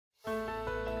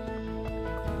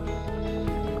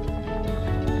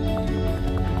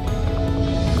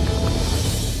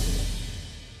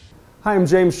Hi, I'm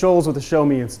James Shuls with the Show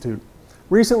Me Institute.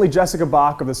 Recently, Jessica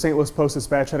Bach of the St. Louis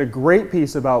Post-Dispatch had a great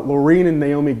piece about Laureen and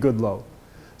Naomi Goodloe.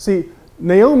 See,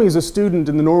 Naomi is a student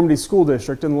in the Normandy School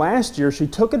District, and last year she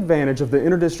took advantage of the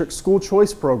Interdistrict School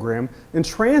Choice Program and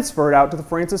transferred out to the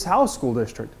Francis Howell School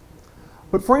District.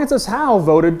 But Francis Howell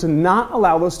voted to not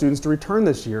allow those students to return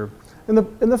this year, and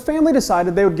the family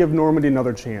decided they would give Normandy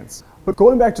another chance. But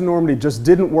going back to Normandy just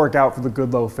didn't work out for the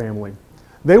Goodloe family.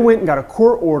 They went and got a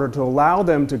court order to allow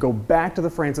them to go back to the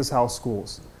Francis Howell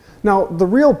schools. Now, the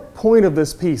real point of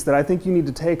this piece that I think you need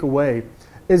to take away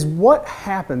is what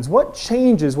happens, what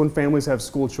changes when families have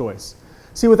school choice.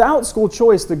 See, without school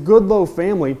choice, the Goodloe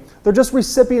family, they're just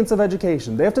recipients of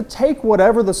education. They have to take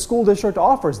whatever the school district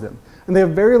offers them, and they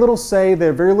have very little say, they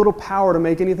have very little power to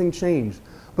make anything change.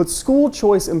 But school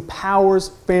choice empowers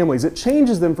families. It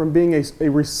changes them from being a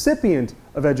recipient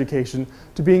of education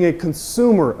to being a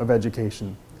consumer of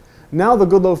education. Now the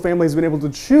Goodloe family has been able to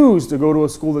choose to go to a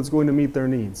school that's going to meet their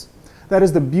needs. That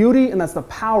is the beauty and that's the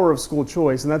power of school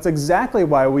choice, and that's exactly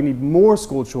why we need more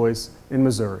school choice in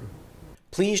Missouri.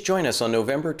 Please join us on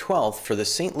November 12th for the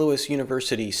St. Louis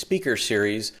University Speaker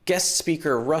Series. Guest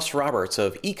speaker Russ Roberts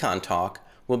of Econ Talk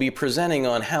will be presenting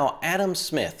on how Adam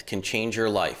Smith can change your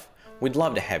life. We'd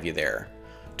love to have you there.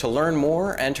 To learn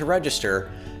more and to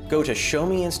register, go to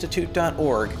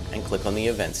showmeinstitute.org and click on the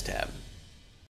Events tab.